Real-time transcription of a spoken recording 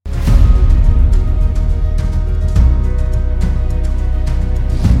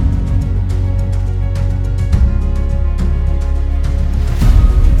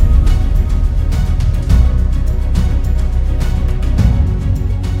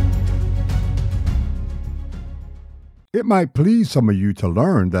It might please some of you to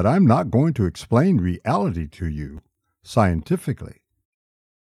learn that I'm not going to explain reality to you scientifically.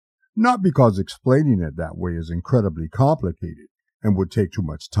 Not because explaining it that way is incredibly complicated and would take too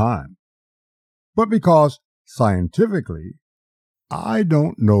much time, but because scientifically, I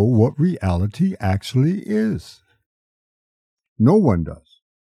don't know what reality actually is. No one does.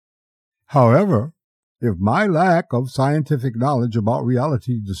 However, if my lack of scientific knowledge about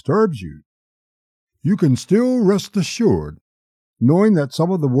reality disturbs you, you can still rest assured knowing that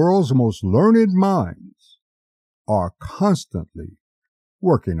some of the world's most learned minds are constantly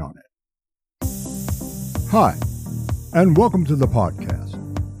working on it. Hi, and welcome to the podcast.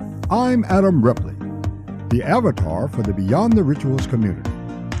 I'm Adam Ripley, the avatar for the Beyond the Rituals community.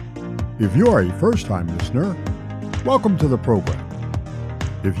 If you are a first-time listener, welcome to the program.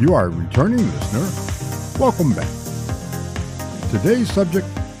 If you are a returning listener, welcome back. Today's subject,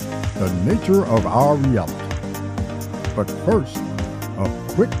 the nature of our reality. But first, a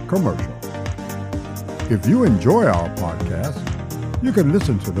quick commercial. If you enjoy our podcast, you can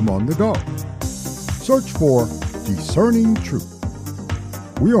listen to them on the go. Search for Discerning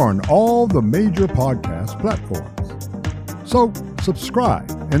Truth. We are on all the major podcast platforms. So subscribe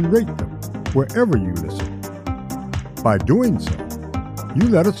and rate them wherever you listen. By doing so, you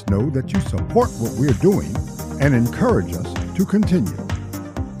let us know that you support what we're doing and encourage us to continue.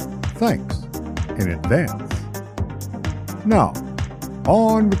 Thanks in advance. Now,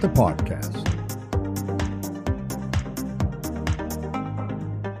 on with the podcast.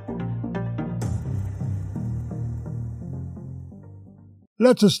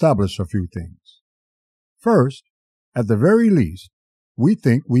 Let's establish a few things. First, at the very least, we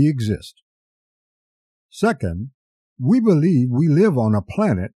think we exist. Second, we believe we live on a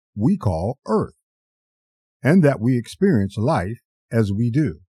planet we call Earth, and that we experience life as we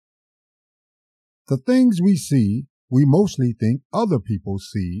do. The things we see, we mostly think other people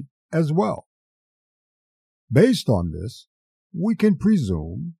see as well. Based on this, we can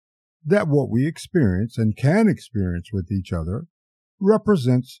presume that what we experience and can experience with each other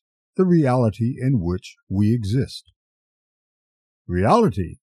represents the reality in which we exist.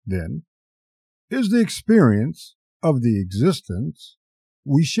 Reality, then, is the experience of the existence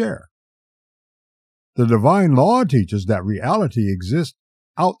we share. The divine law teaches that reality exists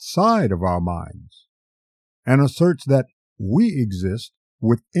outside of our minds and asserts that we exist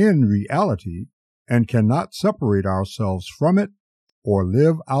within reality and cannot separate ourselves from it or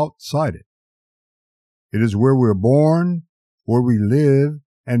live outside it. It is where we're born, where we live,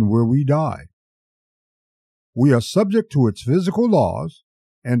 and where we die. We are subject to its physical laws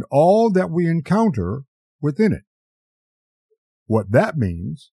and all that we encounter within it. What that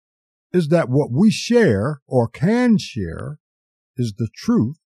means is that what we share or can share is the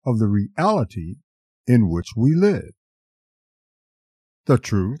truth of the reality in which we live. The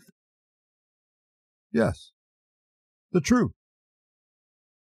truth? Yes, the truth.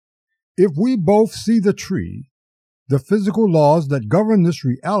 If we both see the tree, the physical laws that govern this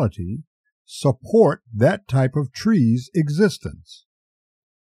reality support that type of tree's existence.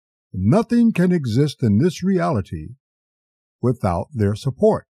 Nothing can exist in this reality without their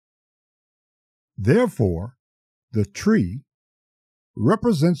support. Therefore, the tree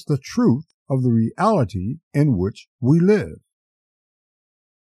represents the truth of the reality in which we live.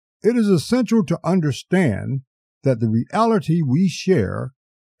 It is essential to understand that the reality we share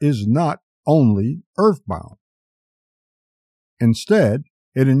is not only earthbound. Instead,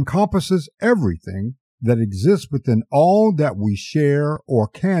 it encompasses everything that exists within all that we share or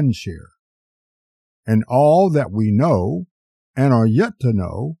can share, and all that we know and are yet to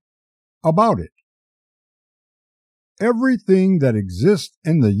know about it. Everything that exists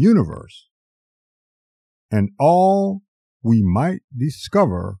in the universe, and all we might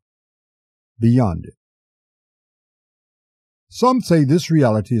discover beyond it. Some say this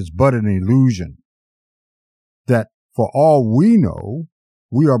reality is but an illusion, that for all we know,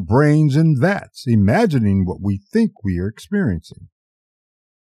 we are brains in vats, imagining what we think we are experiencing.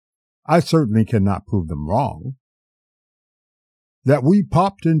 I certainly cannot prove them wrong. That we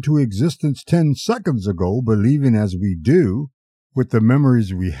popped into existence 10 seconds ago, believing as we do, with the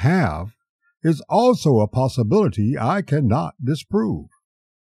memories we have, is also a possibility I cannot disprove.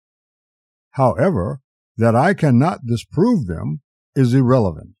 However, that I cannot disprove them is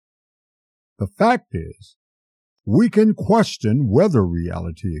irrelevant. The fact is, we can question whether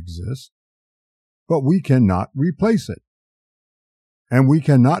reality exists, but we cannot replace it, and we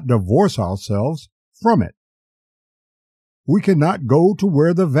cannot divorce ourselves from it. We cannot go to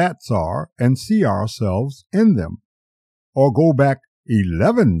where the vats are and see ourselves in them, or go back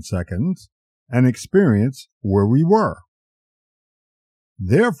 11 seconds and experience where we were.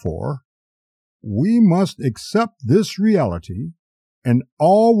 Therefore, we must accept this reality and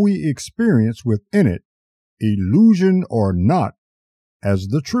all we experience within it, illusion or not, as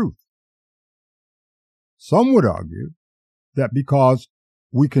the truth. Some would argue that because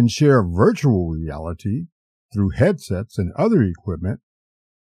we can share virtual reality through headsets and other equipment,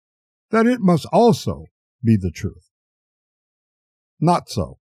 that it must also be the truth. Not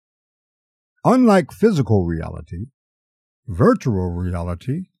so. Unlike physical reality, virtual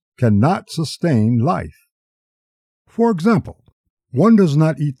reality cannot sustain life. For example, one does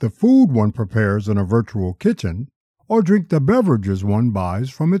not eat the food one prepares in a virtual kitchen or drink the beverages one buys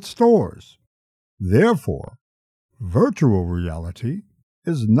from its stores. Therefore, virtual reality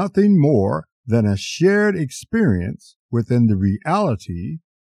is nothing more than a shared experience within the reality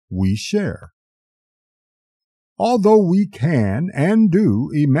we share. Although we can and do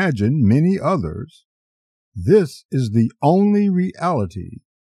imagine many others, this is the only reality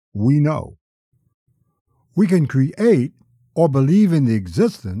we know. We can create or believe in the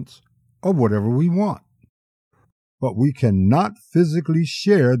existence of whatever we want, but we cannot physically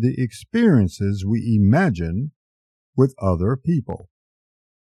share the experiences we imagine with other people.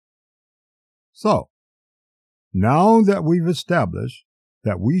 So, now that we've established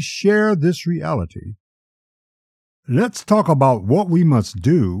that we share this reality, let's talk about what we must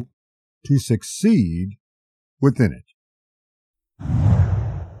do to succeed within it.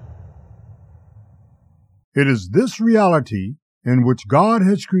 It is this reality in which God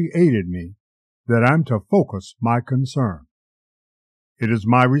has created me that I'm to focus my concern. It is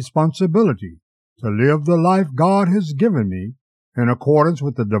my responsibility to live the life God has given me in accordance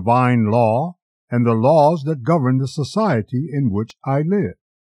with the divine law and the laws that govern the society in which I live.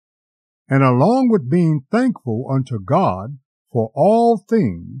 And along with being thankful unto God for all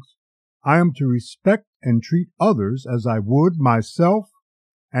things, I am to respect and treat others as I would myself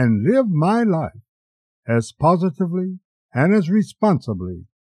and live my life as positively and as responsibly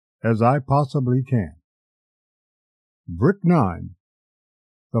as I possibly can. Brick 9.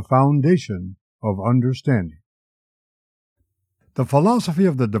 The Foundation of Understanding. The philosophy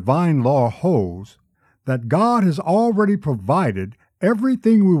of the divine law holds that God has already provided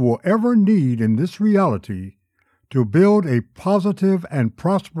everything we will ever need in this reality to build a positive and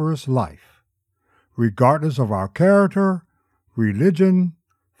prosperous life, regardless of our character, religion,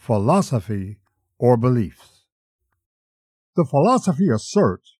 philosophy, or beliefs. The philosophy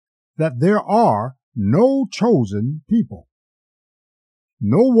asserts that there are no chosen people,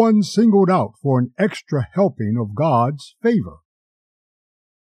 no one singled out for an extra helping of God's favor,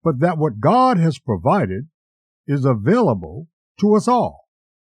 but that what God has provided is available to us all,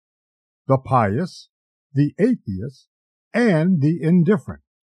 the pious, the atheist, and the indifferent.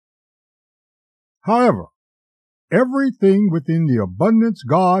 However, everything within the abundance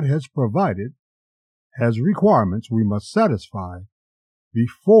God has provided has requirements we must satisfy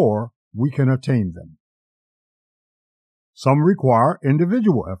before we can attain them. Some require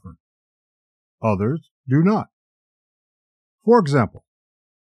individual effort, others do not. For example,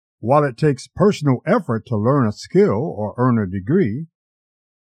 while it takes personal effort to learn a skill or earn a degree,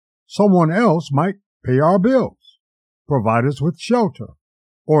 someone else might pay our bills, provide us with shelter,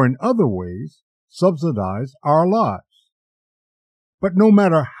 or in other ways subsidize our lives. But no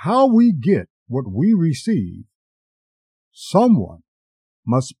matter how we get what we receive, someone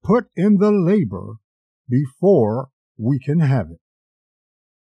must put in the labor before we can have it.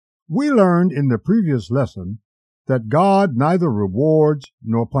 We learned in the previous lesson that God neither rewards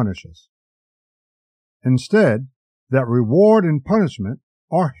nor punishes. Instead, that reward and punishment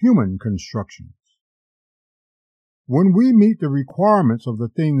are human constructions. When we meet the requirements of the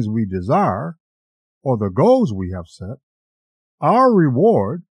things we desire, or the goals we have set, our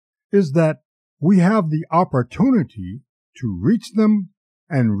reward is that we have the opportunity to reach them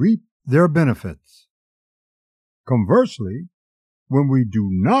and reap their benefits. Conversely, when we do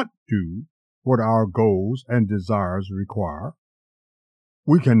not do what our goals and desires require,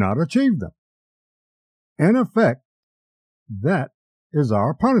 we cannot achieve them. In effect, that is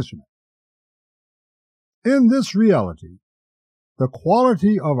our punishment. In this reality, the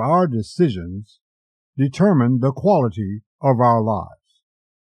quality of our decisions determine the quality of our lives.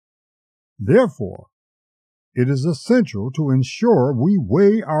 Therefore, it is essential to ensure we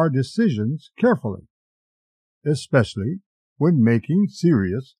weigh our decisions carefully, especially when making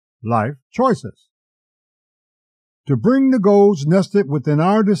serious life choices. To bring the goals nested within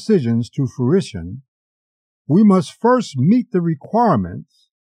our decisions to fruition, we must first meet the requirements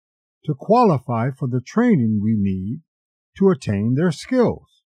to qualify for the training we need to attain their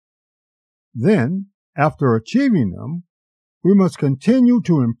skills. Then, after achieving them, we must continue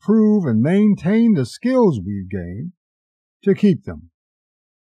to improve and maintain the skills we've gained to keep them,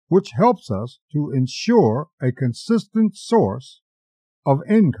 which helps us to ensure a consistent source of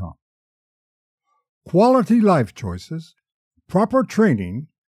income. Quality life choices, proper training,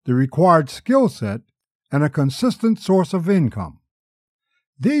 the required skill set, and a consistent source of income.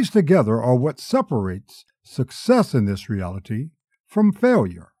 These together are what separates success in this reality from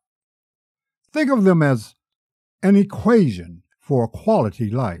failure. Think of them as an equation for a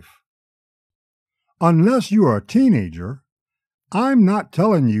quality life. Unless you are a teenager, I'm not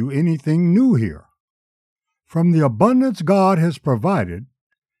telling you anything new here. From the abundance God has provided,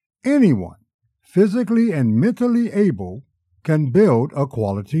 anyone, physically and mentally able, can build a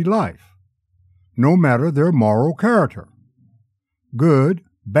quality life, no matter their moral character. Good,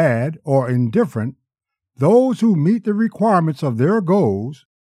 bad, or indifferent, those who meet the requirements of their goals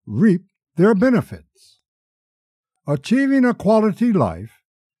reap their benefits. Achieving a quality life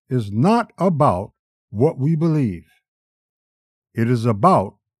is not about what we believe. It is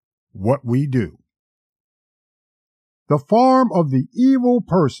about what we do. The farm of the evil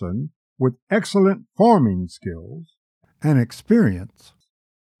person with excellent farming skills and experience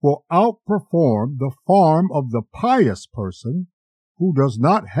will outperform the farm of the pious person who does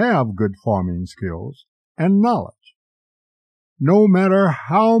not have good farming skills and knowledge. No matter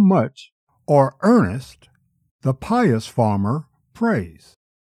how much or earnest the pious farmer prays.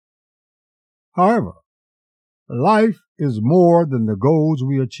 However, life is more than the goals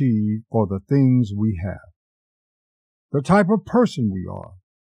we achieve or the things we have. The type of person we are,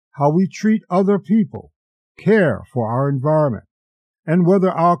 how we treat other people, care for our environment, and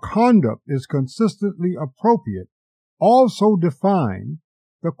whether our conduct is consistently appropriate also define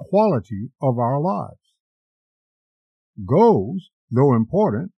the quality of our lives. Goals, though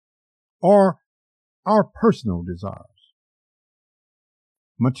important, are our personal desires.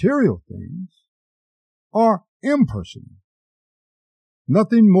 Material things are impersonal,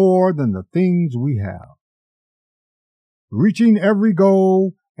 nothing more than the things we have. Reaching every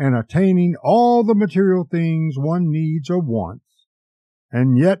goal and attaining all the material things one needs or wants,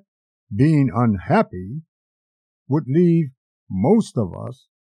 and yet being unhappy, would leave most of us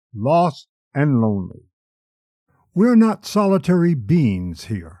lost and lonely. We're not solitary beings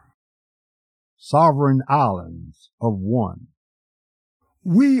here, sovereign islands of one.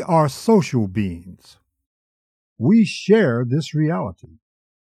 We are social beings. We share this reality.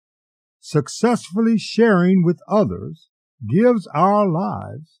 Successfully sharing with others gives our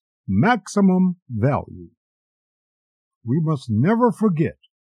lives maximum value. We must never forget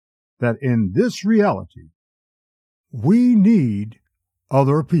that in this reality, we need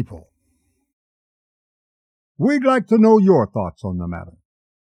other people. We'd like to know your thoughts on the matter.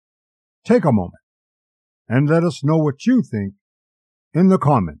 Take a moment and let us know what you think in the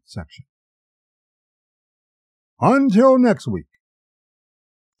comments section. Until next week,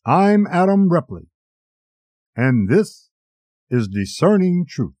 I'm Adam Repley, and this is Discerning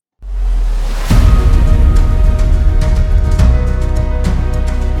Truth.